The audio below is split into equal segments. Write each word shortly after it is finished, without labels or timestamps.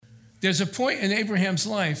There's a point in Abraham's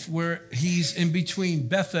life where he's in between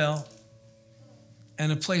Bethel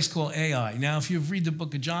and a place called Ai. Now, if you've read the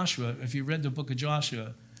book of Joshua,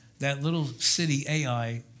 that little city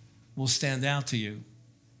Ai will stand out to you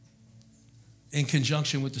in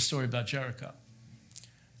conjunction with the story about Jericho.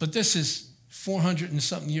 But this is 400 and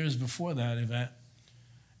something years before that event.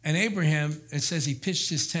 And Abraham, it says he pitched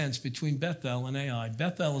his tents between Bethel and Ai.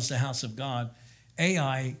 Bethel is the house of God.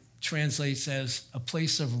 Ai translates as a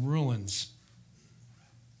place of ruins,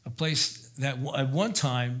 a place that at one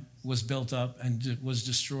time was built up and was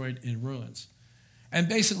destroyed in ruins. And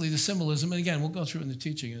basically the symbolism, and again, we'll go through it in the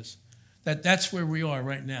teaching, is that that's where we are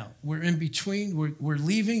right now. We're in between, we're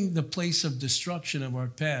leaving the place of destruction of our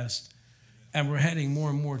past, and we're heading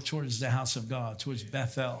more and more towards the house of God, towards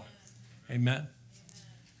Bethel. Amen?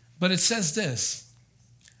 But it says this,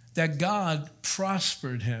 that God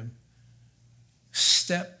prospered him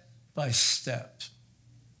step by step,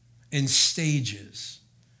 in stages.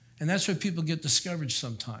 And that's where people get discouraged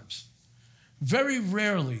sometimes. Very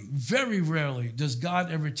rarely does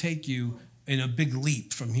God ever take you in a big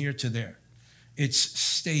leap from here to there. It's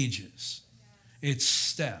stages. It's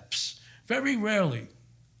steps. Very rarely.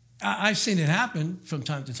 I've seen it happen from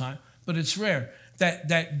time to time, but it's rare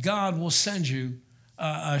that God will send you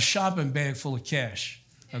a shopping bag full of cash,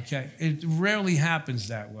 okay? It rarely happens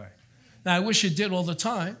that way. Now, I wish it did all the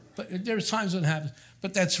time, but there's times when it happens,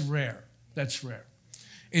 but that's rare. That's rare.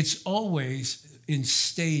 It's always in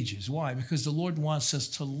stages. Why? Because the Lord wants us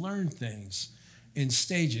to learn things in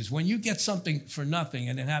stages. When you get something for nothing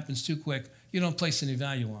and it happens too quick, you don't place any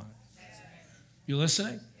value on it. You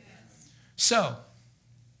listening? So,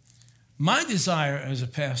 my desire as a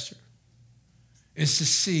pastor is to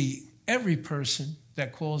see every person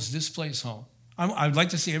that calls this place home. I'd like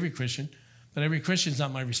to see every Christian, but every Christian is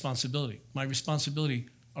not my responsibility. My responsibility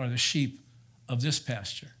are the sheep of this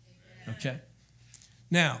pasture, okay?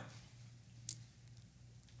 Now,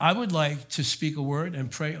 I would like to speak a word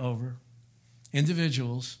and pray over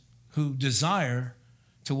individuals who desire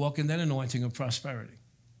to walk in that anointing of prosperity.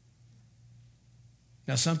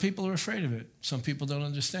 Now, some people are afraid of it. Some people don't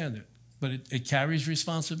understand it, but it carries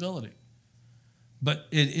responsibility. But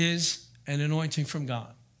it is an anointing from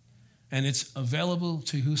God, and it's available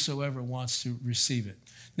to whosoever wants to receive it.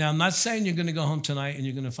 Now, I'm not saying you're going to go home tonight and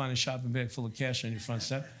you're going to find a shopping bag full of cash on your front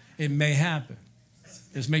step. It may happen.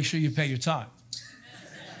 Just make sure you pay your tithe.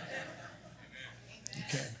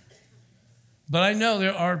 Okay. But I know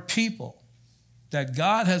there are people that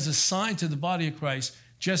God has assigned to the body of Christ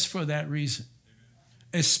just for that reason,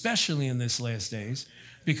 especially in this last days,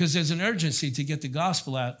 because there's an urgency to get the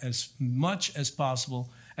gospel out as much as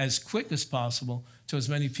possible, as quick as possible, to as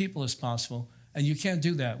many people as possible, and you can't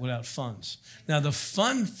do that without funds. Now, the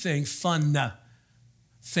fun thing that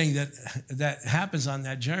happens on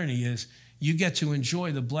that journey is you get to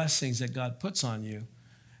enjoy the blessings that God puts on you,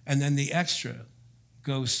 and then the extra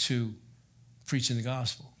goes to preaching the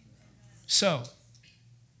gospel. So,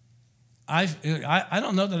 I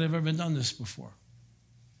don't know that I've ever done this before.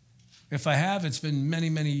 If I have, it's been many,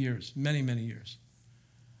 many years, many, many years.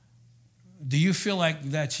 Do you feel like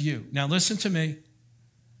that's you? Now, listen to me.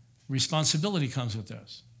 Responsibility comes with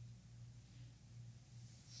this.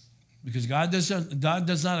 Because God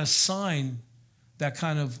does not assign that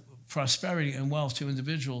kind of prosperity and wealth to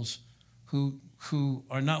individuals who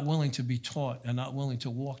are not willing to be taught and not willing to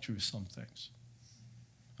walk through some things.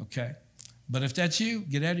 Okay? But if that's you,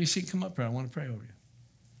 get out of your seat, come up here. I want to pray over you.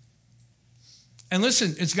 And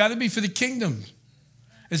listen, it's got to be for the kingdom.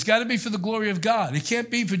 It's got to be for the glory of God. It can't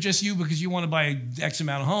be for just you because you want to buy X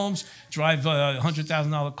amount of homes, drive a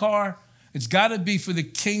 $100,000 car. It's got to be for the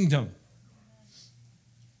kingdom.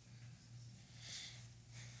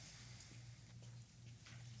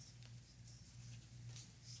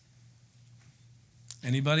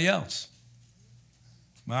 Anybody else?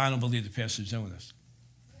 Well, I don't believe the pastor's doing this.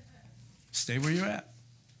 Stay where you're at.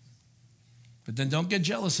 But then don't get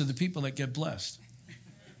jealous of the people that get blessed.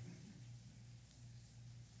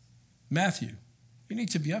 Matthew, you need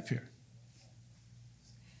to be up here.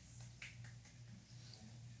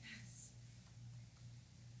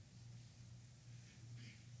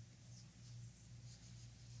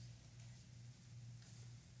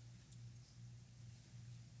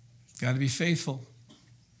 Got to be faithful.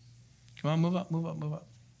 Come on, move up, move up, move up.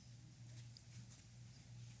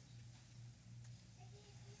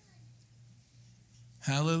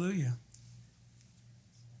 Hallelujah.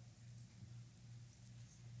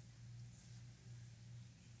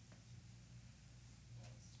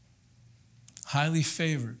 Highly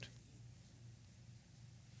favored,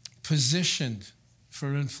 positioned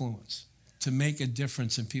for influence to make a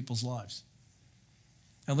difference in people's lives.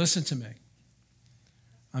 Now listen to me.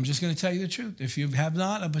 I'm just going to tell you the truth. If you have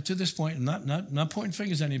not, up to this point, I'm not pointing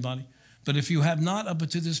fingers at anybody, but if you have not, up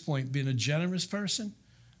to this point, been a generous person,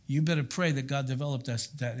 you better pray that God develop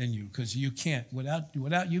that in you, because you can't.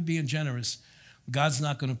 Without you being generous, God's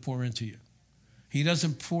not going to pour into you. He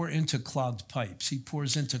doesn't pour into clogged pipes. He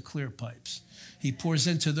pours into clear pipes. He pours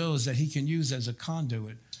into those that he can use as a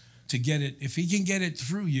conduit to get it. If he can get it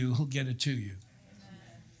through you, he'll get it to you.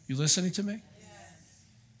 You listening to me?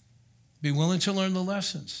 Be willing to learn the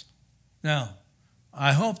lessons. Now,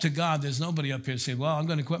 I hope to God there's nobody up here saying, well, I'm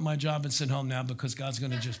going to quit my job and sit home now because God's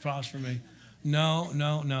going to just prosper me. No.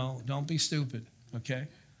 Don't be stupid, okay?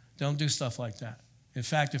 Don't do stuff like that. In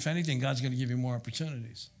fact, if anything, God's going to give you more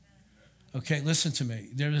opportunities. Okay, listen to me.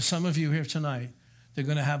 There are some of you here tonight, they're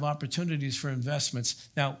going to have opportunities for investments.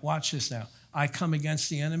 Now, watch this now. I come against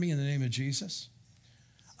the enemy in the name of Jesus.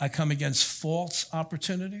 I come against false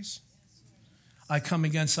opportunities. I come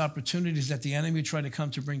against opportunities that the enemy tried to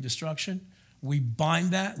come to bring destruction. We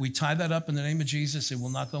bind that. We tie that up in the name of Jesus. It will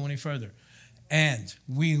not go any further. And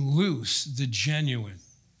we loose the genuine.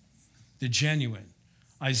 The genuine.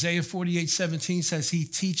 Isaiah 48:17 says he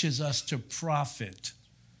teaches us to profit.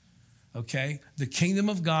 Okay? The kingdom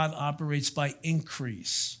of God operates by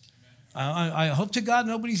increase. I hope to God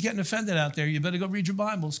nobody's getting offended out there. You better go read your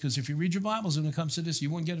Bibles, because if you read your Bibles when it comes to this, you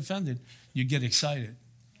won't get offended. You get excited.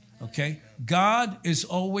 Okay? God is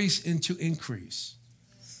always into increase.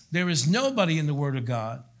 There is nobody in the Word of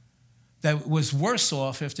God that was worse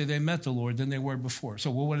off after they met the Lord than they were before.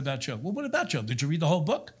 So, well, what about Job? Well, what about Job? Did you read the whole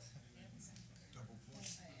book?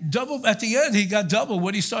 Double. At the end, he got double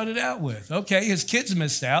what he started out with. Okay, his kids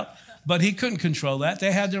missed out, but he couldn't control that.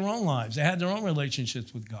 They had their own lives. They had their own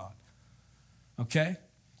relationships with God. Okay?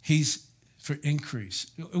 He's for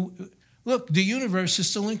increase. Look, the universe is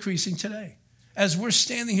still increasing today. As we're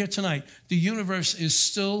standing here tonight, the universe is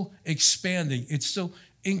still expanding. It's still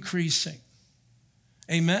increasing.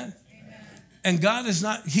 Amen? Amen. And God is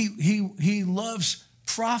not, he loves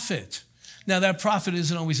profit. Now, that profit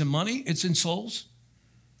isn't always in money. It's in souls.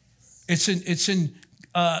 It's in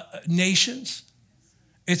nations.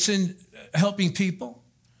 It's in helping people.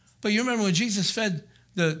 But you remember when Jesus fed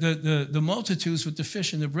the multitudes with the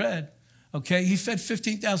fish and the bread, okay? He fed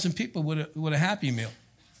 15,000 people with a Happy Meal.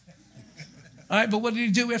 All right, but what did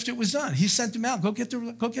he do after it was done? He sent them out. Go get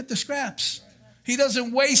the scraps. He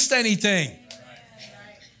doesn't waste anything.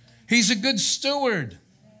 He's a good steward.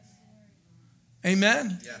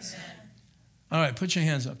 Amen? Yes. All right, put your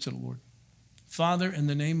hands up to the Lord. Father, in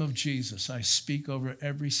the name of Jesus, I speak over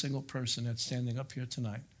every single person that's standing up here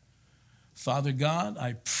tonight. Father God,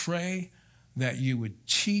 I pray that you would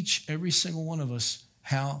teach every single one of us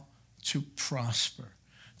how to prosper,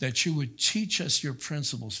 that you would teach us your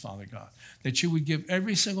principles, Father God, that you would give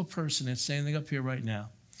every single person that's standing up here right now,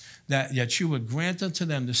 that you would grant unto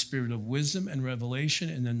them the spirit of wisdom and revelation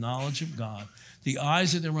and the knowledge of God, the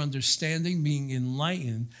eyes of their understanding being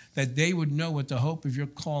enlightened, that they would know what the hope of your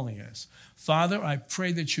calling is. Father, I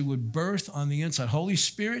pray that you would birth on the inside. Holy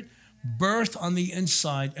Spirit, birth on the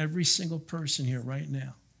inside every single person here right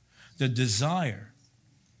now. The desire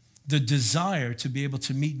to be able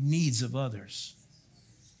to meet needs of others.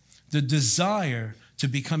 The desire to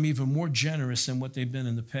become even more generous than what they've been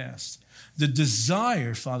in the past. The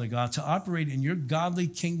desire, Father God, to operate in your godly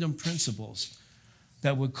kingdom principles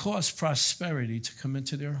that would cause prosperity to come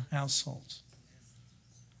into their households.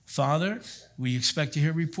 Father, we expect to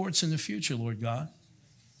hear reports in the future, Lord God.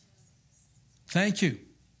 Thank you.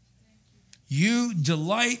 You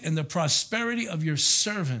delight in the prosperity of your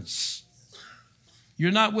servants.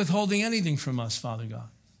 You're not withholding anything from us, Father God.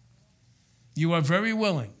 You are very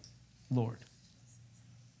willing, Lord,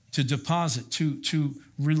 to deposit, to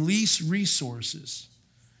release resources,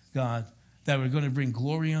 God, that are going to bring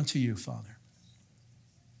glory unto you, Father.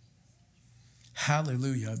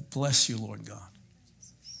 Hallelujah. Bless you, Lord God.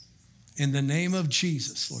 In the name of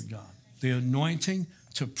Jesus, Lord God, the anointing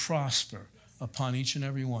to prosper upon each and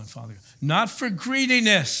every one, Father. Not for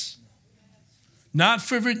greediness, not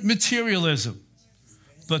for materialism,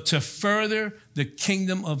 but to further the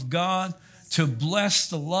kingdom of God, to bless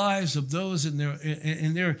the lives of those in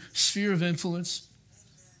their sphere of influence.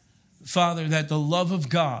 Father, that the love of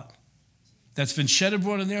God that's been shed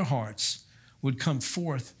abroad in their hearts would come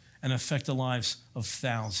forth and affect the lives of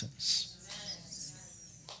thousands.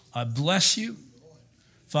 I bless you.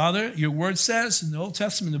 Father, your word says in the Old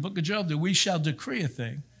Testament, in the book of Job, that we shall decree a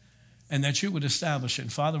thing and that you would establish it.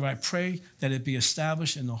 And Father, I pray that it be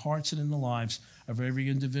established in the hearts and in the lives of every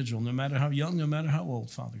individual, no matter how young, no matter how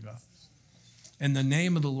old, Father God. In the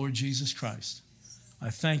name of the Lord Jesus Christ, I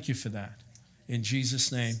thank you for that. In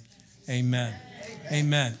Jesus' name, Amen.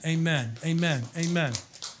 Amen. Amen. Amen. Amen.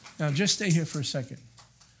 Now just stay here for a second.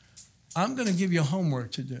 I'm going to give you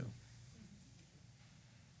homework to do.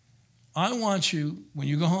 I want you, when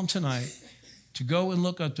you go home tonight, to go and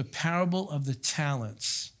look at the parable of the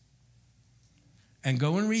talents and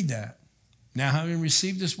go and read that. Now, having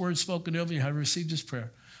received this word spoken over you, having received this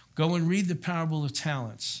prayer, go and read the parable of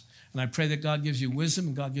talents. And I pray that God gives you wisdom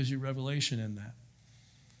and God gives you revelation in that.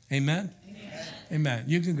 Amen? Amen. Amen.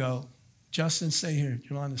 You can go. Justin, stay here.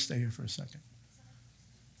 Yolanda, stay here for a second.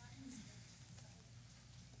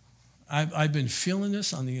 I've been feeling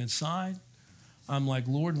this on the inside. I'm like,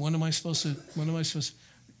 Lord, when am I supposed to?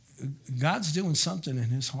 God's doing something in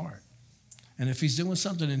his heart. And if he's doing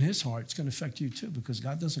something in his heart, it's going to affect you too, because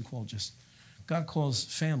God doesn't call God calls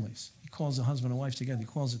families. He calls a husband and wife together. He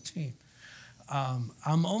calls a team.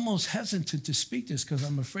 I'm almost hesitant to speak this because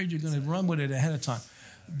I'm afraid you're going to run with it ahead of time.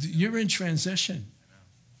 You're in transition.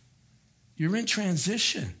 You're in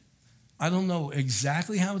transition. I don't know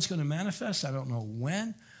exactly how it's going to manifest. I don't know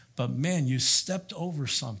when. But man, you stepped over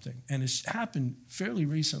something, and it's happened fairly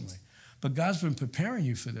recently. But God's been preparing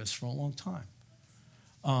you for this for a long time.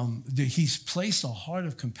 He's placed a heart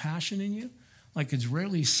of compassion in you, like it's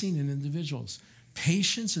rarely seen in individuals.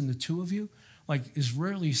 Patience in the two of you, like is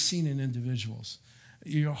rarely seen in individuals.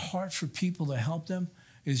 Your heart for people to help them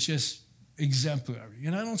is just exemplary.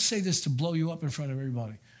 And I don't say this to blow you up in front of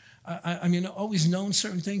everybody. I mean, I've always known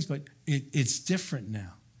certain things, but it's different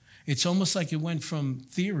now. It's almost like it went from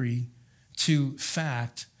theory to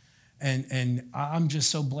fact, and I'm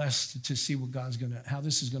just so blessed to see how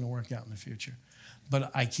this is gonna work out in the future.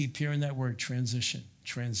 But I keep hearing that word transition,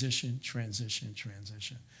 transition, transition,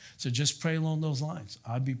 transition. So just pray along those lines.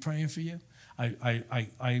 I'd be praying for you.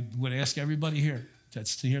 I would ask everybody here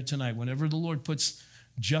that's here tonight, whenever the Lord puts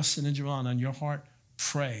Justin and Joanne on your heart,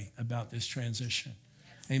 pray about this transition.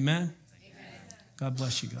 Amen? Amen. God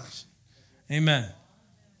bless you guys. Amen.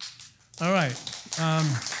 All right.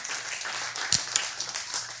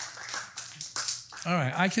 All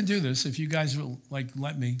right, I can do this if you guys will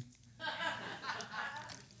let me.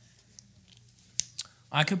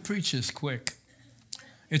 I could preach this quick.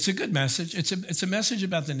 It's a good message. It's a message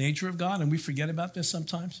about the nature of God, and we forget about this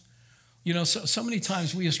sometimes. You know, so many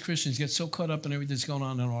times we as Christians get so caught up in everything that's going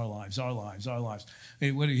on in our lives.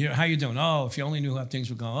 Hey, how you doing? Oh, if you only knew how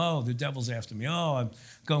things were going. Oh, the devil's after me. Oh, I'm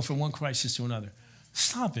going from one crisis to another.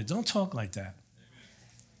 Stop it. Don't talk like that.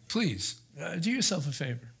 Please, do yourself a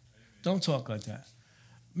favor. Don't talk like that.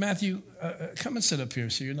 Matthew, come and sit up here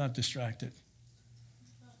so you're not distracted.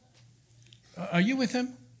 Are you with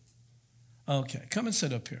him? Okay, come and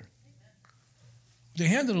sit up here. The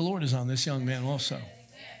hand of the Lord is on this young man also.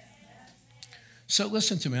 So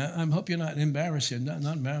listen to me. I hope you're not embarrassed. Not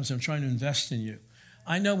embarrassed. I'm trying to invest in you.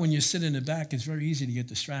 I know when you sit in the back, it's very easy to get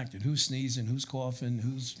distracted. Who's sneezing? Who's coughing?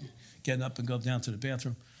 Who's getting up and go down to the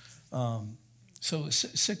bathroom? So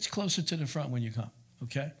sit closer to the front when you come,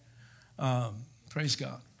 okay? Praise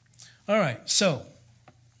God. All right, so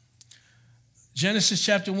Genesis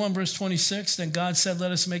chapter 1, verse 26, then God said,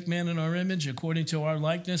 let us make man in our image, according to our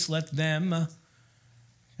likeness. Let them,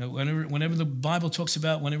 whenever the Bible talks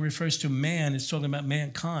about, when it refers to man, it's talking about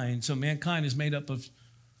mankind. So mankind is made up of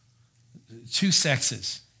two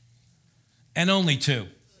sexes, and only two.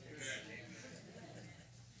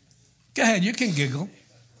 Go ahead, you can giggle.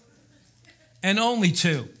 And only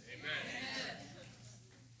two.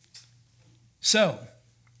 So,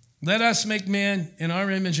 let us make man in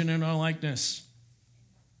our image and in our likeness.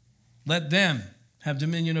 Let them have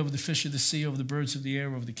dominion over the fish of the sea, over the birds of the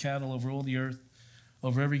air, over the cattle, over all the earth,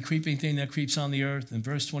 over every creeping thing that creeps on the earth. In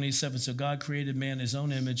verse 27, so God created man in his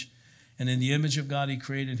own image, and in the image of God he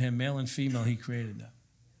created him, male and female he created them.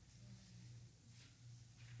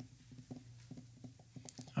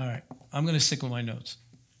 All right, I'm going to stick with my notes.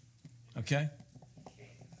 Okay?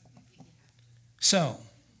 So,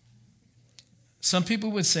 some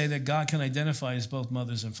people would say that God can identify as both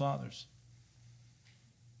mothers and fathers.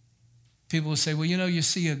 People would say, well, you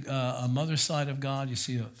see a mother side of God, you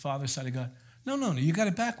see a father side of God. No, you got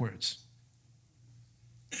it backwards.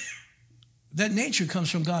 That nature comes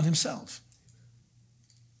from God himself.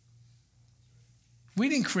 We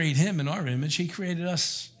didn't create him in our image. He created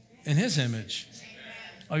us in his image.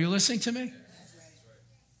 Are you listening to me?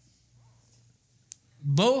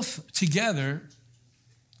 Both together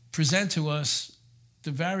present to us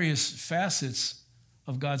the various facets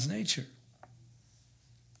of God's nature.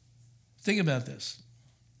 Think about this.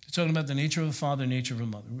 It's talking about the nature of a father, nature of a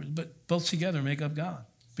mother. But both together make up God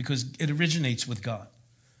because it originates with God.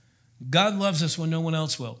 God loves us when no one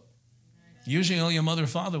else will. Usually only a mother or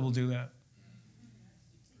father will do that.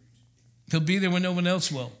 He'll be there when no one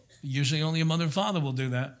else will. Usually only a mother and father will do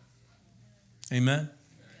that. Amen.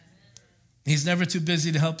 He's never too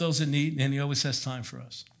busy to help those in need, and he always has time for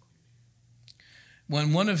us.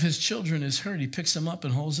 When one of his children is hurt, he picks him up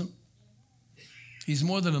and holds him. He's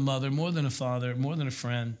more than a mother, more than a father, more than a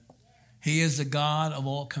friend. He is the God of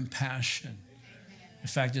all compassion. In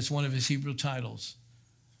fact, it's one of his Hebrew titles,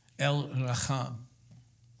 El Racham,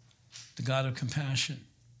 the God of compassion.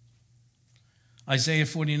 Isaiah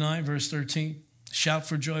 49, verse 13, shout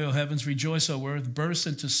for joy, O heavens, rejoice, O earth, burst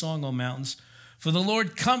into song, O mountains, for the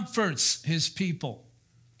Lord comforts his people,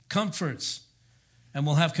 comforts, and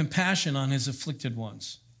will have compassion on his afflicted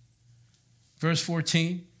ones. Verse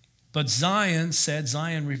 14, but Zion said,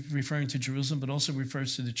 Zion referring to Jerusalem, but also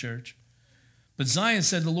refers to the church. But Zion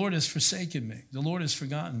said, the Lord has forsaken me. The Lord has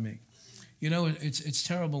forgotten me. You know, it's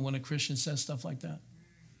terrible when a Christian says stuff like that.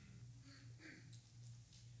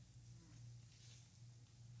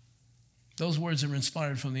 Those words are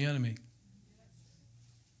inspired from the enemy.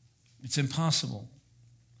 It's impossible.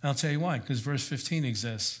 I'll tell you why, because verse 15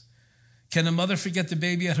 exists. Can a mother forget the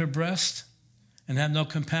baby at her breast and have no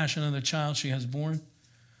compassion on the child she has born?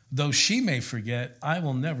 Though she may forget, I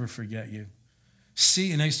will never forget you.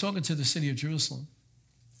 See, and he's talking to the city of Jerusalem.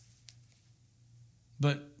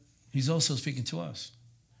 But he's also speaking to us.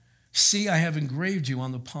 See, I have engraved you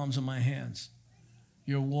on the palms of my hands.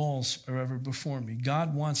 Your walls are ever before me.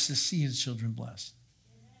 God wants to see his children blessed,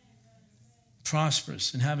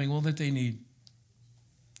 prosperous, and having all that they need.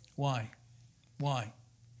 Why? Why?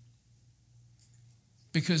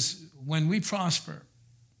 Because when we prosper,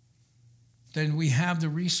 then we have the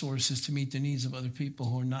resources to meet the needs of other people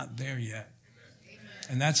who are not there yet.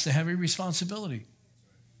 And that's the heavy responsibility.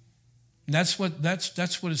 And that's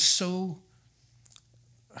what is so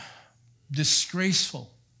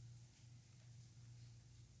disgraceful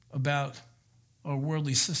about our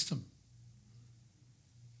worldly system.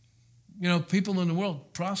 You know, people in the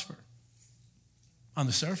world prosper on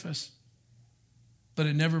the surface, but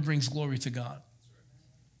it never brings glory to God.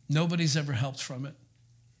 Nobody's ever helped from it.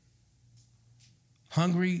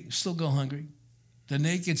 Hungry still go hungry. The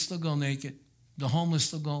naked still go naked. The homeless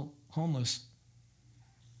still go homeless.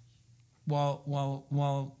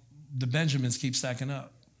 While the Benjamins keep stacking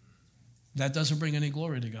up. That doesn't bring any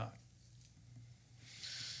glory to God.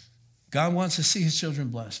 God wants to see his children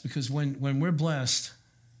blessed, because when we're blessed,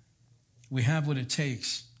 we have what it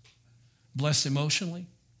takes. Blessed emotionally,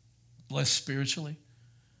 blessed spiritually,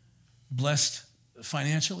 blessed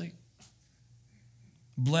financially,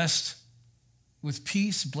 blessed with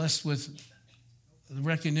peace, blessed with the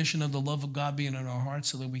recognition of the love of God being in our hearts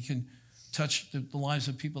so that we can touch the lives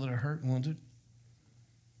of people that are hurt and wounded.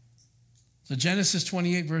 So Genesis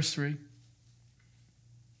 28, verse 3,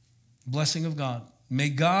 blessing of God. May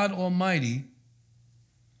God Almighty,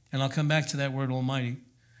 and I'll come back to that word Almighty,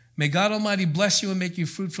 may God Almighty bless you and make you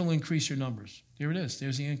fruitful and increase your numbers. There it is.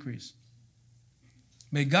 There's the increase.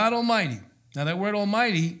 May God Almighty. Now that word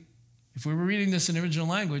Almighty, if we were reading this in the original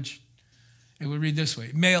language, it would read this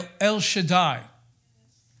way. May El Shaddai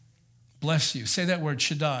bless you. Say that word,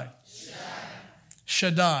 Shaddai.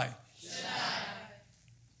 Shaddai. Shaddai.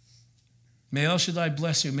 May El Shaddai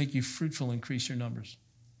bless you and make you fruitful and increase your numbers.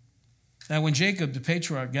 Now when Jacob, the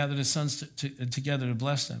patriarch, gathered his sons together to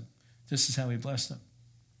bless them, this is how he blessed them.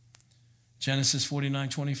 Genesis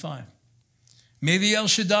 49:25. May the El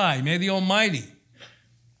Shaddai, may the Almighty,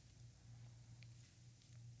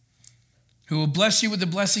 who will bless you with the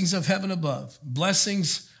blessings of heaven above,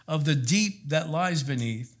 blessings of the deep that lies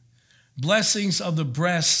beneath, blessings of the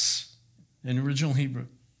breasts, in original Hebrew,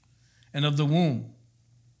 and of the womb.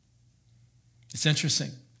 It's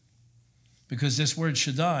interesting, because this word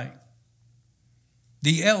Shaddai,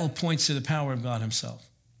 the El points to the power of God himself.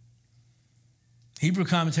 Hebrew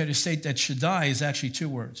commentators state that Shaddai is actually two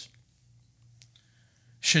words.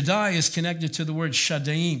 Shaddai is connected to the word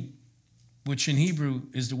Shadaim, which in Hebrew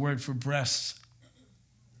is the word for breasts,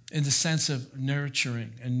 in the sense of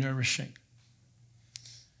nurturing and nourishing.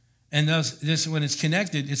 And this, when it's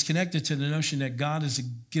connected to the notion that God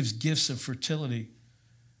gives gifts of fertility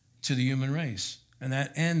to the human race. And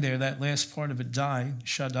that end there, that last part of it,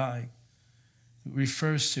 Shaddai,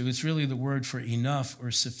 refers to, it's really the word for enough or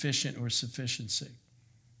sufficient or sufficiency.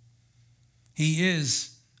 He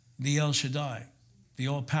is the El Shaddai, the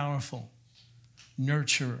all-powerful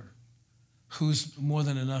nurturer, who's more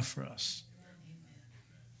than enough for us.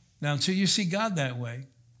 Now, until you see God that way,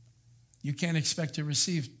 you can't expect to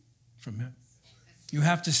receive from him. You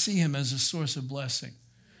have to see him as a source of blessing.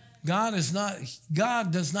 God does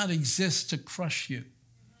not exist to crush you.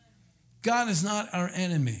 God is not our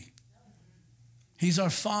enemy. He's our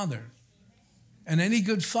Father. And any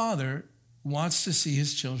good father wants to see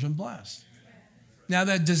his children blessed. Now,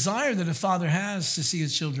 that desire that a father has to see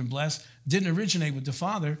his children blessed didn't originate with the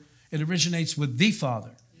father. It originates with the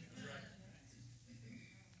Father.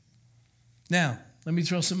 Now, let me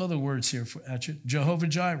throw some other words here at you. Jehovah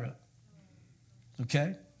Jireh.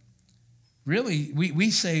 Okay? Really, we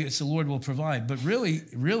say it's the Lord will provide, but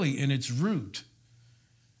really in its root,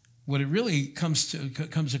 what it really comes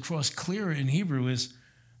across clearer in Hebrew is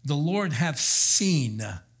the Lord hath seen.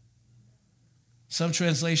 Some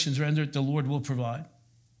translations render it the Lord will provide.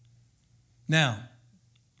 Now,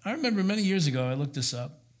 I remember many years ago, I looked this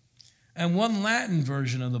up, and one Latin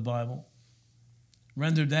version of the Bible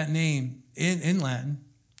rendered that name in Latin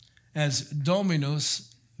as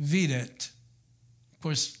Dominus videt. Of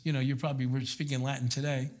course, you probably were speaking Latin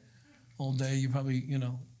today. All day, you probably,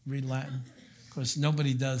 read Latin. Of course,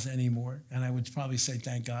 nobody does anymore, and I would probably say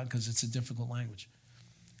thank God because it's a difficult language.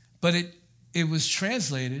 But it was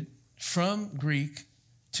translated from Greek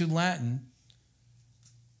to Latin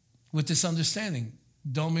with this understanding.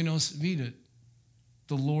 Dominus videt.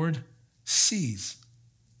 The Lord sees.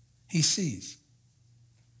 He sees.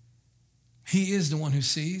 He is the one who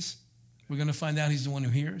sees. We're going to find out he's the one who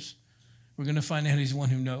hears. We're going to find out he's the one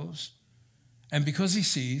who knows. And because he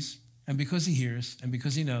sees, and because he hears, and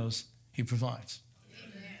because he knows, he provides.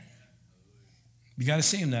 Amen. You got to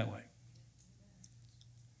see him that way.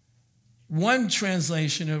 One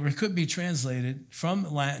translation, or it could be translated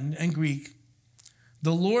from Latin and Greek,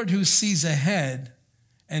 the Lord who sees ahead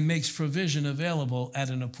and makes provision available at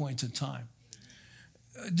an appointed time.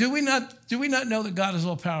 Do we not know that God is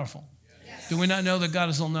all powerful? Yes. Do we not know that God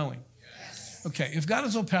is all knowing? Yes. Okay, if God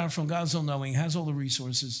is all powerful and God is all knowing, has all the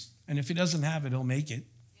resources, and if he doesn't have it, he'll make it.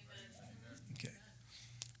 Okay.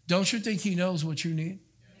 Don't you think he knows what you need?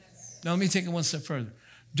 Yes. Now let me take it one step further.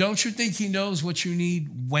 Don't you think he knows what you need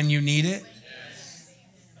when you need it? Yes.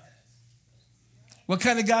 What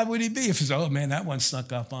kind of God would he be if he said, oh man, that one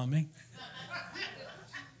snuck up on me?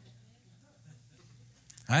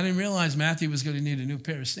 I didn't realize Matthew was going to need a new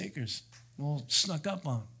pair of sneakers. Well, snuck up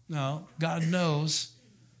on him. No, God knows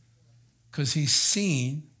because he's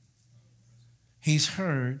seen, he's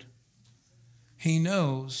heard, he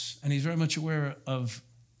knows, and he's very much aware of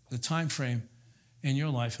the time frame in your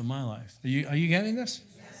life and my life. Are you getting this?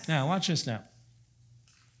 Yes. Now, watch this now.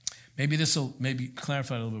 Maybe this will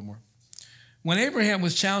clarify it a little bit more. When Abraham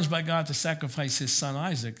was challenged by God to sacrifice his son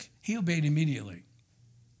Isaac, he obeyed immediately.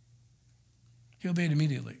 He obeyed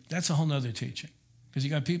immediately. That's a whole nother teaching. Because you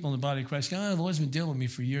got people in the body of Christ going, the Lord's been dealing with me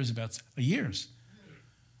for years about years.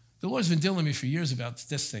 The Lord's been dealing with me for years about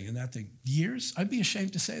this thing and that thing. Years? I'd be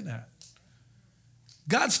ashamed to say that.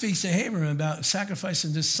 God speaks to Abraham about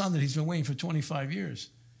sacrificing this son that he's been waiting for 25 years.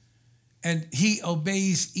 And he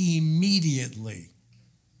obeys immediately.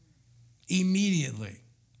 Immediately.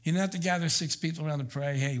 He didn't have to gather 6 people around and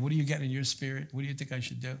pray, hey, what do you get in your spirit? What do you think I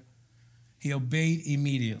should do? He obeyed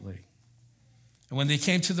immediately. And when they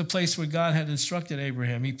came to the place where God had instructed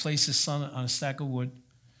Abraham, he placed his son on a stack of wood,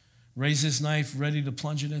 raised his knife, ready to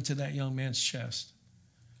plunge it into that young man's chest.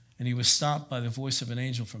 And he was stopped by the voice of an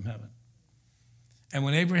angel from heaven. And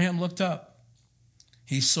when Abraham looked up,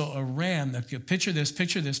 he saw a ram. Picture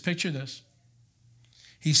this.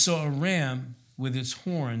 He saw a ram with its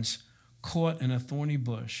horns caught in a thorny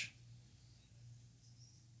bush.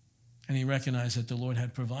 And he recognized that the Lord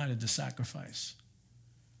had provided the sacrifice.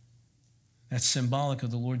 That's symbolic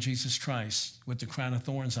of the Lord Jesus Christ with the crown of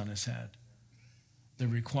thorns on his head, the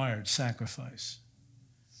required sacrifice.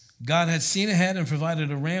 God had seen ahead and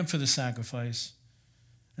provided a ram for the sacrifice.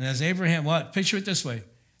 And as Abraham, picture it this way.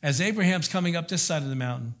 As Abraham's coming up this side of the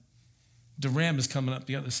mountain, the ram is coming up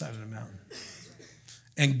the other side of the mountain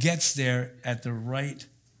and gets there at the right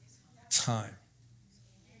time.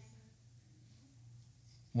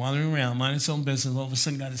 Wandering around, minding his own business, all of a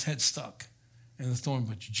sudden got his head stuck in the thorn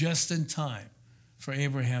bush, just in time for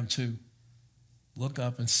Abraham to look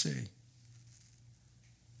up and see.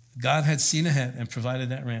 God had seen ahead and provided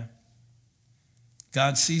that ram.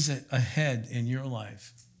 God sees it ahead in your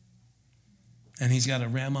life, and he's got a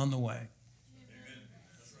ram on the way.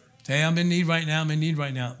 Hey, I'm in need right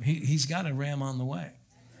now. He's got a ram on the way.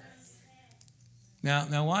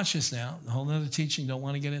 Now watch this now. A whole other teaching, don't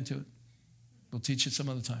want to get into it. We'll teach it some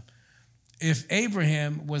other time. If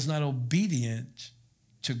Abraham was not obedient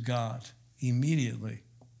to God immediately,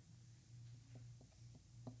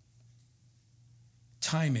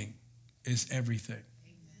 timing is everything.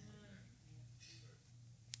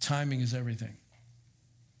 Timing is everything.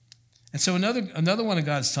 And so another one of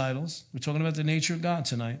God's titles, we're talking about the nature of God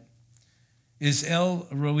tonight, is El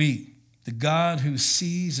Roi. The God who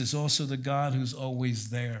sees is also the God who's always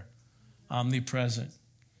there, omnipresent.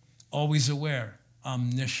 always aware,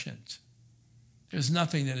 omniscient. There's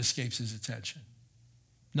nothing that escapes his attention.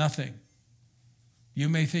 Nothing. You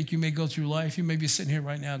may think you may go through life. You may be sitting here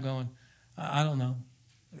right now going, I don't know.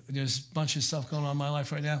 There's a bunch of stuff going on in my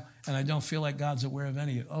life right now, and I don't feel like God's aware of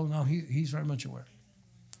any of it. Oh, no, he's very much aware.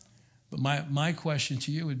 But my question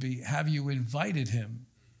to you would be, have you invited him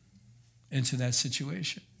into that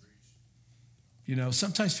situation? You know,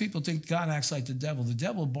 sometimes people think God acts like the devil. The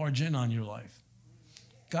devil barge in on your life.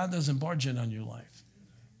 God doesn't barge in on your life.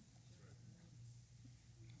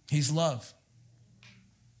 He's love.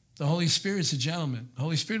 The Holy Spirit's a gentleman. The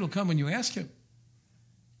Holy Spirit will come when you ask him.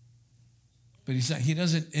 But he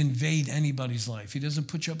doesn't invade anybody's life. He doesn't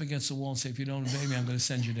put you up against the wall and say, if you don't obey me, I'm going to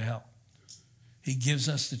send you to hell. He gives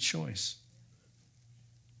us the choice.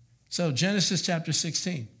 So Genesis chapter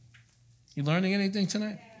 16. You learning anything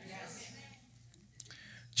tonight? Yes.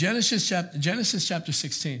 Genesis chapter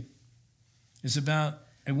 16 is about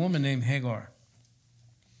a woman named Hagar.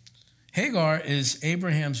 Hagar is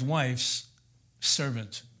Abraham's wife's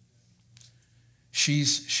servant.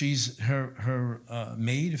 She's her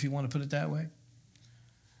maid, if you want to put it that way.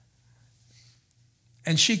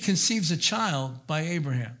 And she conceives a child by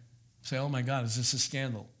Abraham. Say, oh my God, is this a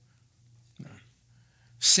scandal? No.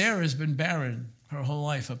 Sarah has been barren her whole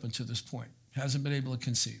life up until this point. Hasn't been able to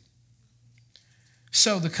conceive.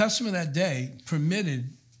 So the custom of that day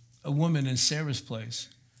permitted a woman in Sarah's place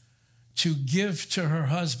to give to her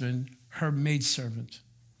husband her maidservant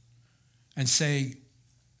and say,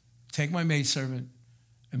 take my maidservant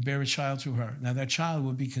and bear a child through her. Now that child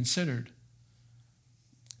would be considered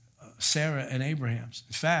Sarah and Abraham's.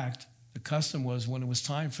 In fact, the custom was when it was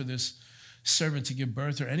time for this servant to give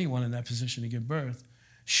birth, or anyone in that position to give birth,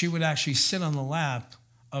 she would actually sit on the lap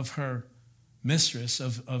of her mistress,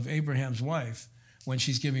 of Abraham's wife, when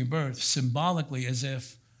she's giving birth, symbolically as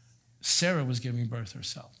if Sarah was giving birth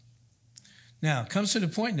herself. Now, it comes to the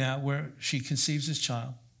point now where she conceives this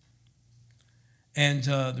child, and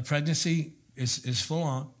the pregnancy is full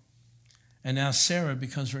on, and now Sarah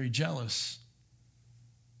becomes very jealous,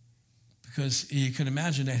 because you can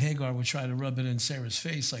imagine that Hagar would try to rub it in Sarah's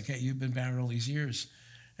face, like, hey, you've been barren all these years,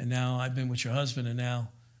 and now I've been with your husband, and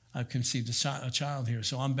now I've conceived a child here,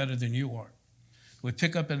 so I'm better than you are. We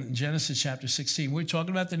pick up in Genesis chapter 16. We're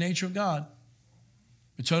talking about the nature of God.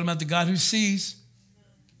 We're talking about the God who sees,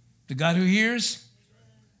 the God who hears,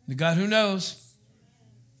 the God who knows.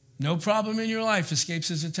 No problem in your life escapes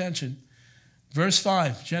his attention. Verse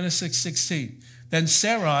 5, Genesis 16. Then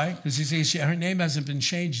Sarai, because you see her name hasn't been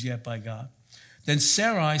changed yet by God. Then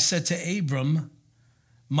Sarai said to Abram,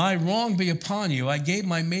 my wrong be upon you. I gave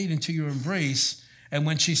my maid into your embrace, and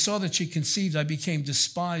when she saw that she conceived, I became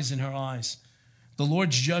despised in her eyes. The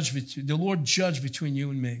Lord judge between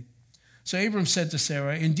you and me. So Abram said to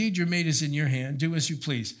Sarai, indeed your maid is in your hand. Do as you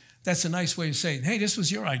please. That's a nice way of saying, hey, this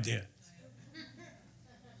was your idea.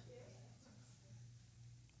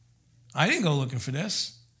 I didn't go looking for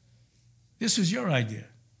this. This was your idea.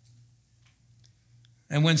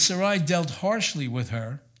 And when Sarai dealt harshly with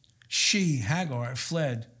her, she, Hagar,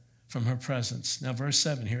 fled from her presence. Now, verse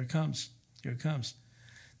 7, here it comes. Here it comes.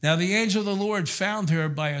 Now the angel of the Lord found her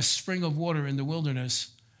by a spring of water in the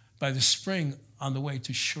wilderness, by the spring on the way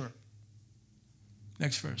to Shur.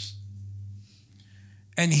 Next verse.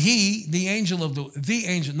 And he, the angel,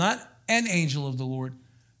 not an angel of the Lord,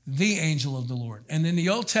 the angel of the Lord. And in the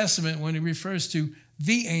Old Testament, when it refers to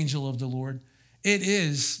the angel of the Lord, it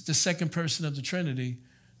is the second person of the Trinity,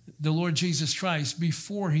 the Lord Jesus Christ,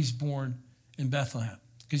 before he's born in Bethlehem.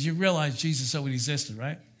 Because you realize Jesus always existed,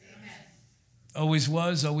 right? Amen. Always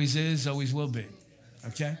was, always is, always will be.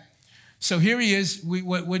 Okay? So here he is,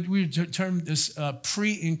 what we term this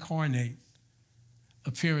pre-incarnate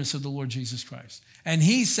appearance of the Lord Jesus Christ. And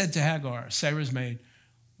he said to Hagar, Sarah's maid,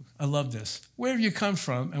 I love this. Where have you come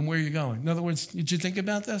from and where are you going? In other words, did you think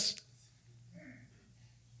about this?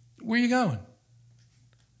 Where are you going?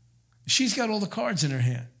 She's got all the cards in her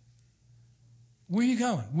hand. Where are you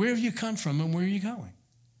going? Where have you come from and where are you going?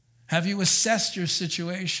 Have you assessed your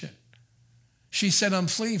situation? She said, I'm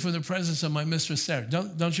fleeing from the presence of my mistress Sarah.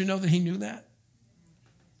 Don't you know that he knew that?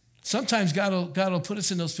 Sometimes God will put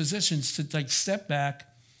us in those positions to step back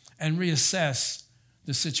and reassess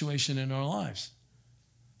the situation in our lives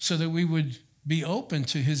so that we would be open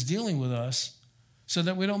to his dealing with us so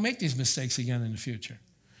that we don't make these mistakes again in the future.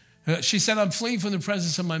 She said, I'm fleeing from the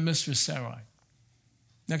presence of my mistress Sarai.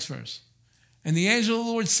 Next verse. And the angel of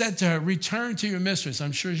the Lord said to her, return to your mistress.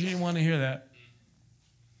 I'm sure she didn't want to hear that.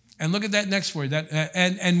 And look at that next word.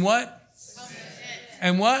 And what? Submit.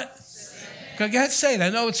 And what? Submit. Go ahead, say it. I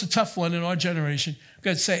know it's a tough one in our generation.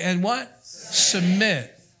 Go ahead, say, and what?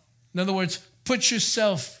 Submit. In other words, put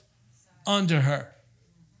yourself under her.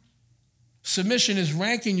 Submission is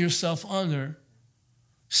ranking yourself under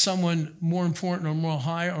someone more important or more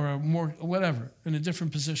high or more whatever, in a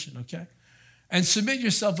different position, okay? And submit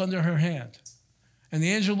yourself under her hand. And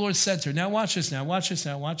the angel of the Lord said to her, now watch this now, watch this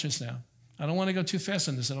now, watch this now. I don't want to go too fast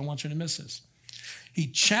on this. I don't want you to miss this. He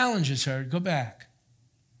challenges her, go back.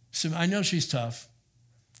 So I know she's tough.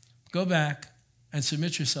 Go back and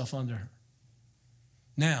submit yourself under her.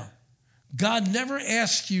 Now, God never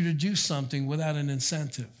asks you to do something without an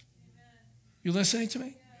incentive. You listening to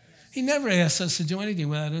me? He never asks us to do anything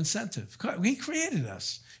without an incentive. He created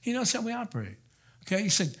us. He knows how we operate. Okay? He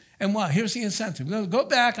said, and what? Here's the incentive. Go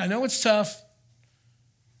back. I know it's tough.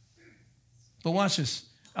 But watch this.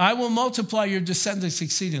 I will multiply your descendants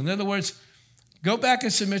exceedingly. In other words, go back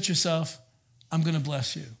and submit yourself. I'm going to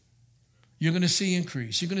bless you. You're going to see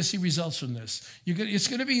increase. You're going to see results from this. It's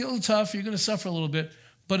going to be a little tough. You're going to suffer a little bit.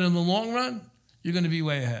 But in the long run, you're going to be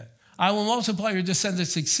way ahead. I will multiply your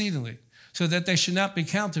descendants exceedingly so that they should not be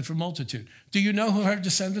counted for multitude. Do you know who her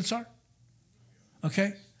descendants are?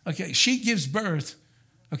 Okay. She gives birth.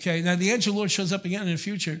 Okay. Now, the angel of the Lord shows up again in the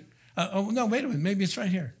future. No, wait a minute. Maybe it's right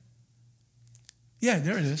here. Yeah,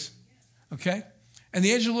 there it is. Okay. And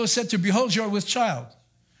the angel of the Lord said to her, behold, you are with child,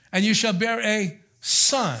 and you shall bear a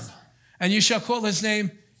son, and you shall call his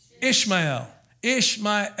name Ishmael.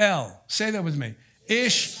 Ishmael. Say that with me.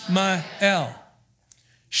 Ishmael.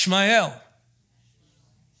 Shmael.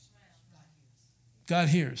 God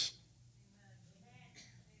hears.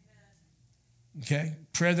 Okay?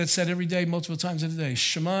 Prayer that's said every day, multiple times a day.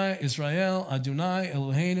 Shema Israel, Adonai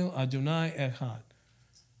Eloheinu, Adonai Echad.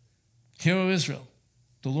 Hear, O Israel,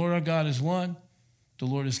 the Lord our God is one, the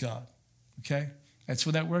Lord is God. Okay? That's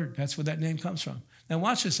where that name comes from. Now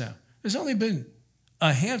watch this now. There's only been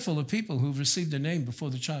a handful of people who've received a name before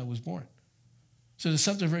the child was born. So there's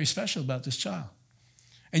something very special about this child.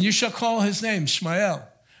 And you shall call his name Shmael,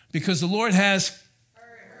 because the Lord has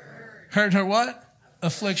heard her what?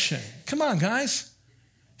 Affliction. Come on, guys.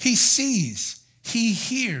 He sees, he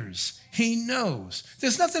hears, he knows.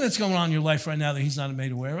 There's nothing that's going on in your life right now that he's not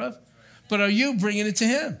made aware of. But are you bringing it to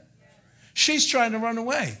him? She's trying to run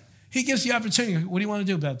away. He gives the opportunity. What do you want to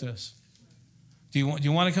do about this? Do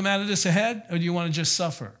you want to come out of this ahead, or do you want to just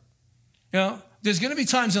suffer? You know, there's going to be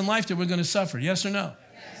times in life that we're going to suffer. Yes or no?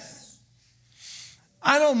 Yes.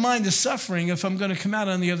 I don't mind the suffering if I'm going to come out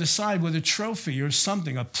on the other side with a trophy or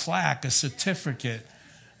something, a plaque, a certificate,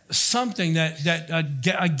 something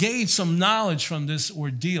that I gained some knowledge from this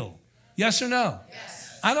ordeal. Yes or no?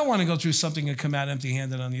 Yes. I don't want to go through something and come out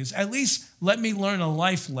empty-handed on the other side. At least let me learn a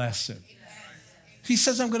life lesson. He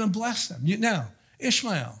says I'm going to bless them. Now,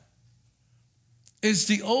 Ishmael is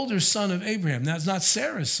the older son of Abraham. Now, it's not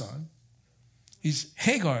Sarah's son. He's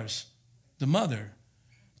Hagar's, the mother,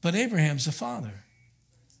 but Abraham's the father.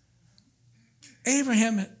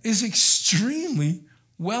 Abraham is extremely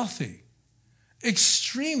wealthy,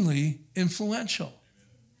 extremely influential.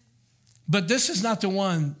 But this is not the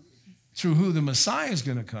one through who the Messiah is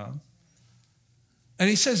going to come. And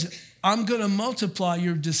he says, I'm going to multiply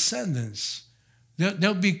your descendants.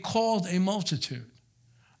 They'll be called a multitude.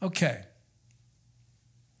 Okay.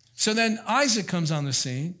 So then Isaac comes on the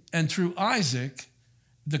scene, and through Isaac,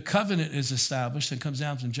 the covenant is established and comes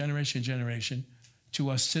down from generation to generation to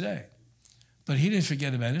us today. But he didn't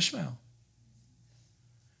forget about Ishmael.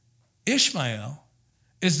 Ishmael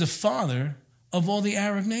is the father of all the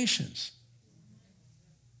Arab nations.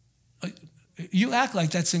 You act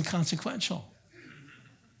like that's inconsequential.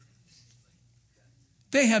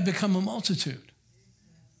 They have become a multitude.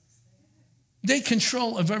 They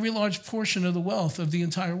control a very large portion of the wealth of the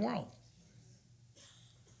entire world.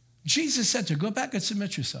 Jesus said to her, go back and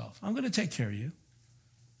submit yourself. I'm going to take care of you.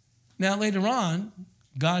 Now, later on,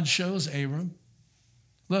 God shows Abram,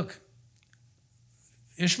 look,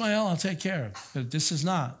 Ishmael I'll take care of, but this is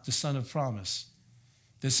not the son of promise.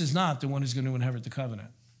 This is not the one who's going to inherit the covenant.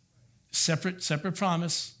 Separate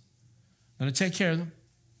promise. I'm going to take care of them.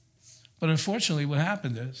 But unfortunately, what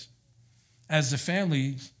happened is, as the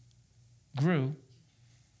family grew,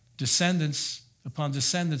 descendants upon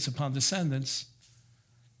descendants upon descendants,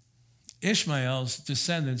 Ishmael's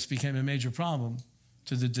descendants became a major problem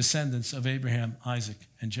to the descendants of Abraham, Isaac,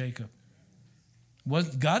 and Jacob.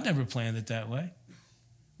 God never planned it that way. It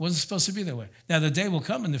wasn't supposed to be that way. Now, the day will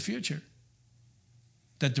come in the future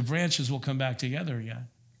that the branches will come back together again,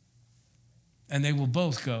 and they will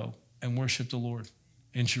both go and worship the Lord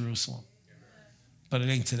in Jerusalem. But it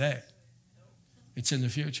ain't today. It's in the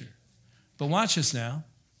future. But watch this now.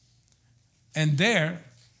 And there,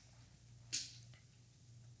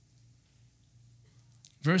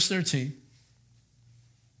 verse 13,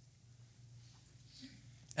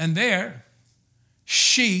 And there,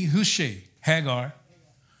 who's she? Hagar,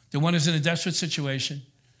 the one who's in a desperate situation.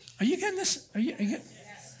 Are you getting this? Are you getting?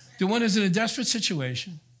 The one who's in a desperate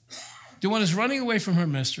situation. The one who's running away from her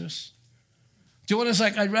mistress. The one who's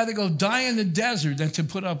like, I'd rather go die in the desert than to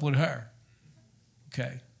put up with her.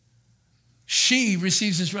 Okay. She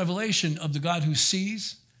receives this revelation of the God who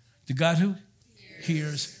sees, the God who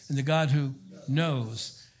hears, and the God who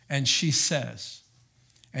knows. And she says,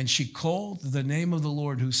 and she called the name of the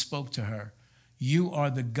Lord who spoke to her, you are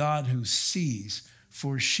the God who sees.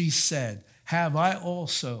 For she said, have I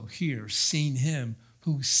also here seen him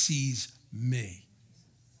who sees me?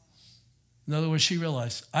 In other words, she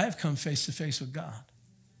realized, I have come face to face with God.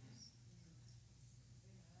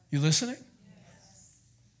 You listening?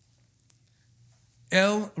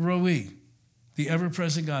 El Roi, the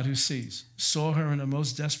ever-present God who sees, saw her in a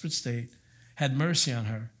most desperate state, had mercy on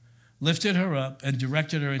her, lifted her up, and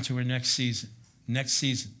directed her into her next season. Next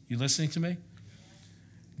season. You listening to me?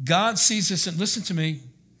 God sees us, and listen to me,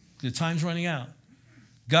 the time's running out.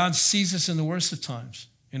 God sees us in the worst of times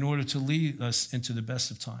in order to lead us into the best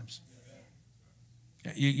of times.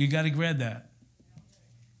 You got to grab that.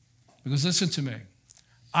 Because listen to me.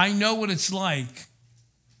 I know what it's like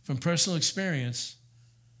from personal experience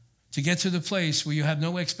to get to the place where you have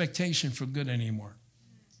no expectation for good anymore.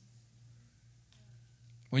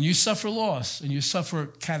 When you suffer loss and you suffer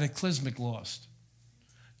cataclysmic loss,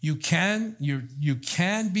 you can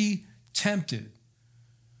be tempted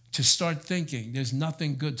to start thinking there's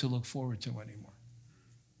nothing good to look forward to anymore.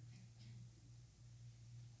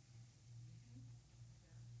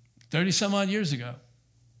 Some odd years ago,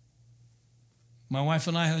 my wife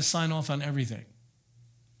and I had to sign off on everything.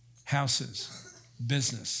 Houses,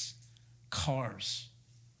 business, cars,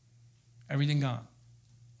 everything gone.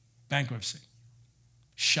 Bankruptcy,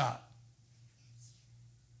 shot.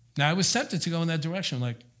 Now, I was tempted to go in that direction.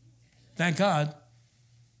 Like, thank God,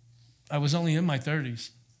 I was only in my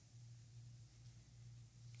 30s.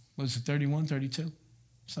 Was it 31, 32?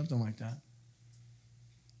 Something like that.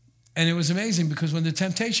 And it was amazing because when the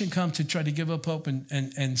temptation comes to try to give up hope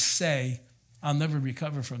and say, I'll never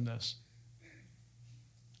recover from this,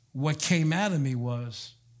 what came out of me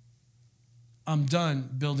was, I'm done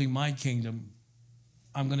building my kingdom.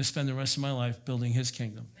 I'm going to spend the rest of my life building his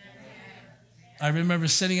kingdom. I remember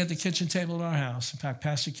sitting at the kitchen table in our house. In fact,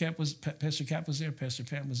 Pastor Cap was there, Pastor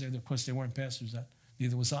Pam was there. Of course, they weren't pastors,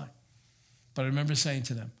 neither was I. But I remember saying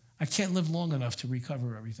to them, I can't live long enough to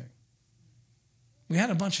recover everything. We had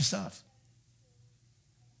a bunch of stuff.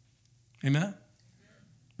 Amen?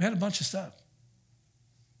 We had a bunch of stuff.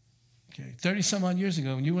 Okay, 30-some odd years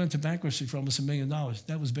ago, when you went into bankruptcy for almost $1 million,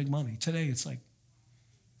 that was big money. Today, it's like,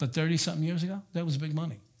 but 30-something years ago, that was big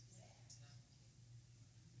money.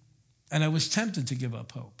 And I was tempted to give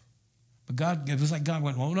up hope. But it was like God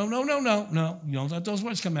went, oh, no. You don't let those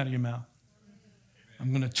words come out of your mouth.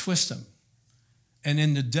 I'm going to twist them. And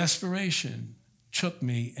in the desperation, took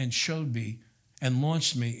me and showed me and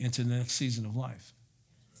launched me into the next season of life.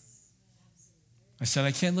 I said,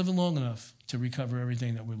 I can't live long enough to recover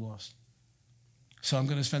everything that we lost. So I'm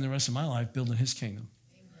going to spend the rest of my life building his kingdom.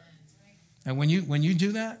 And when you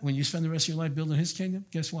do that, when you spend the rest of your life building his kingdom,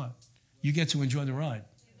 guess what? You get to enjoy the ride.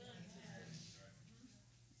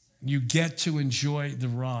 You get to enjoy the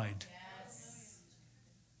ride.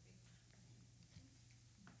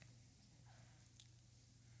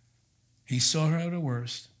 He saw her at her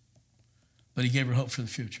worst, but he gave her hope for the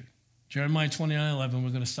future. Jeremiah 29:11, we're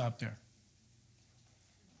going to stop there.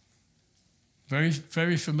 Very,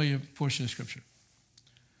 very familiar portion of Scripture.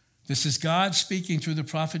 This is God speaking through the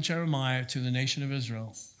prophet Jeremiah to the nation of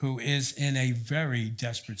Israel, who is in a very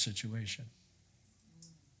desperate situation.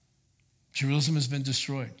 Jerusalem has been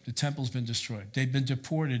destroyed. The temple's been destroyed. They've been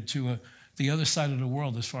deported to the other side of the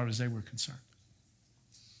world as far as they were concerned.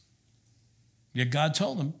 Yet God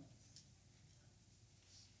told them,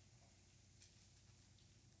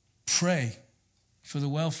 pray for the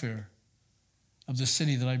welfare of the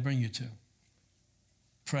city that I bring you to.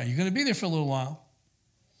 Pray. You're going to be there for a little while.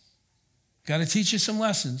 Got to teach you some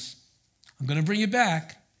lessons. I'm going to bring you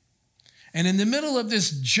back. And in the middle of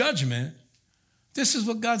this judgment, this is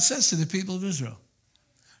what God says to the people of Israel.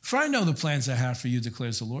 For I know the plans I have for you,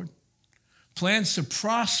 declares the Lord. Plans to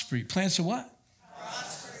prosper you. Plans to what?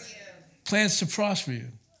 Prosper you. Plans to prosper you.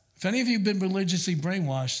 If any of you have been religiously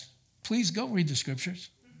brainwashed, please go read the scriptures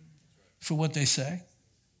for what they say.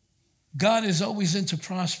 God is always into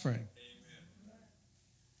prospering.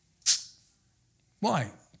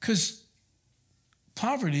 Why? Because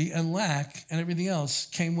poverty and lack and everything else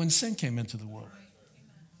came when sin came into the world.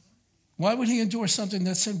 Why would he endure something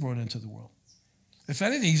that sin brought into the world? If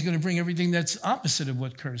anything, he's going to bring everything that's opposite of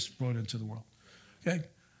what curse brought into the world. Okay?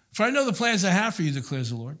 For I know the plans I have for you, declares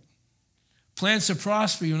the Lord. Plans to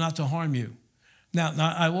prosper you, not to harm you. Now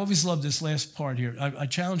I always love this last part here. I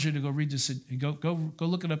challenge you to go read this. Go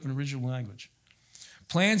look it up in original language.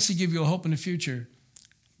 Plans to give you a hope in the future.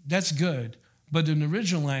 That's good. But in the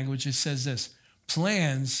original language, it says this.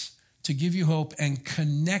 Plans to give you hope and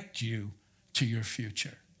connect you to your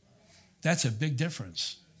future. That's a big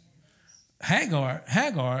difference.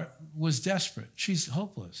 Hagar was desperate. She's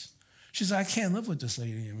hopeless. She's like, I can't live with this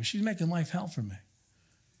lady anymore. She's making life hell for me.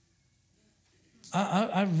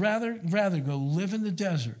 I'd rather go live in the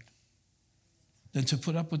desert than to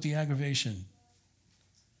put up with the aggravation.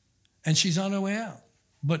 And she's on her way out.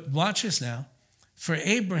 But watch this now. For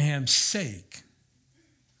Abraham's sake,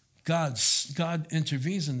 God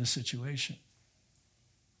intervenes in the situation.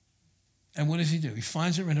 And what does he do? He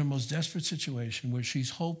finds her in her most desperate situation where she's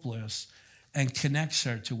hopeless and connects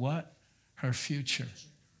her to what? Her future.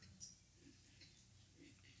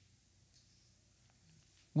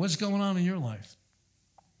 What's going on in your life?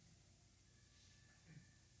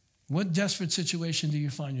 What desperate situation do you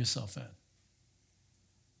find yourself in?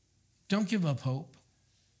 Don't give up hope.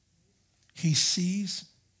 He sees,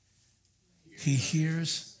 he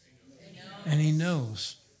hears, and he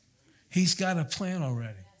knows. He's got a plan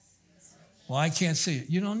already. Well, I can't see it.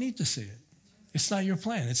 You don't need to see it. It's not your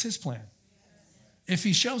plan. It's his plan. If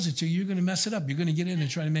he shows it to you, you're going to mess it up. You're going to get in and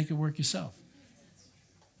try to make it work yourself.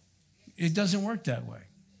 It doesn't work that way.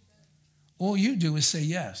 All you do is say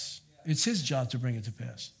yes. It's his job to bring it to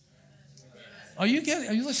pass. Are you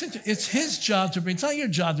listening to? It's his job to bring. It's not your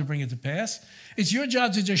job to bring it to pass. It's your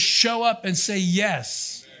job to just show up and say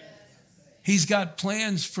yes. He's got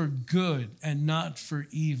plans for good and not for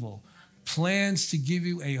evil. Plans to give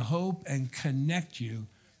you a hope and connect you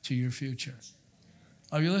to your future.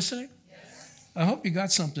 Are you listening? Yes. I hope you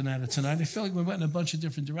got something out of it tonight. I feel like we went in a bunch of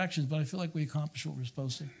different directions, but I feel like we accomplished what we're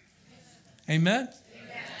supposed to. Amen? Amen.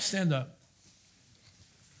 Stand up.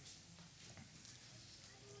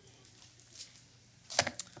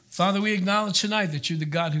 Father, we acknowledge tonight that you're the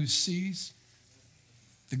God who sees,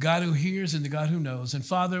 the God who hears, and the God who knows. And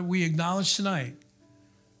Father, we acknowledge tonight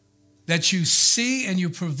that you see and you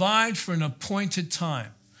provide for an appointed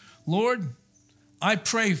time. Lord, I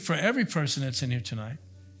pray for every person that's in here tonight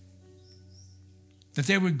that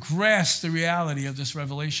they would grasp the reality of this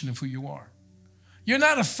revelation of who you are. You're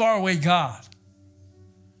not a faraway God.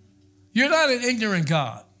 You're not an ignorant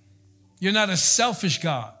God. You're not a selfish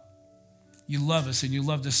God. You love us, and you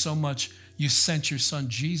loved us so much, you sent your son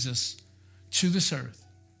Jesus to this earth.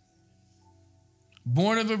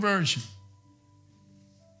 Born of a virgin.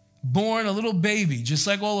 Born a little baby, just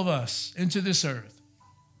like all of us, into this earth.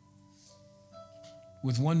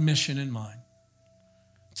 With one mission in mind.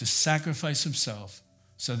 To sacrifice himself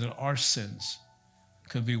so that our sins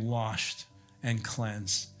could be washed and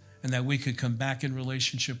cleansed. And that we could come back in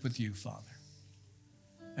relationship with you, Father.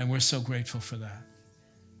 And we're so grateful for that.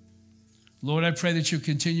 Lord, I pray that you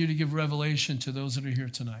continue to give revelation to those that are here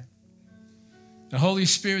tonight. The Holy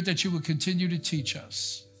Spirit, that you would continue to teach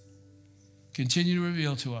us, continue to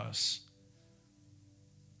reveal to us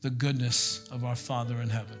the goodness of our Father in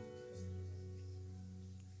heaven.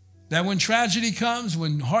 That when tragedy comes,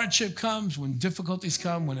 when hardship comes, when difficulties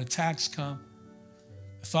come, when attacks come,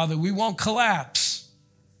 Father, we won't collapse.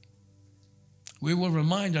 We will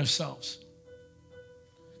remind ourselves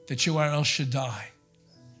that you are El Shaddai,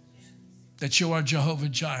 that you are Jehovah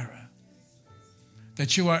Jireh,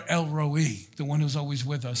 that you are El Roi, the one who's always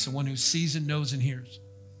with us, the one who sees and knows and hears.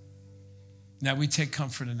 Now we take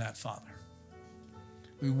comfort in that, Father.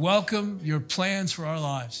 We welcome your plans for our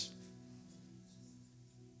lives.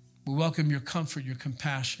 We welcome your comfort, your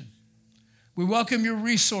compassion. We welcome your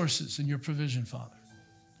resources and your provision, Father.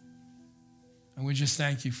 And we just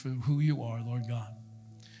thank you for who you are, Lord God.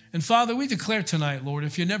 And Father, we declare tonight, Lord,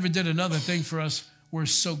 if you never did another thing for us, we're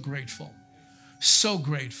so grateful. So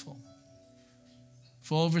grateful.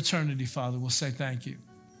 For all of eternity, Father, we'll say thank you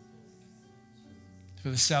for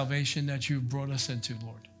the salvation that you've brought us into,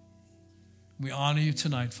 Lord. We honor you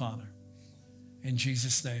tonight, Father. In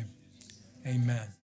Jesus' name, amen.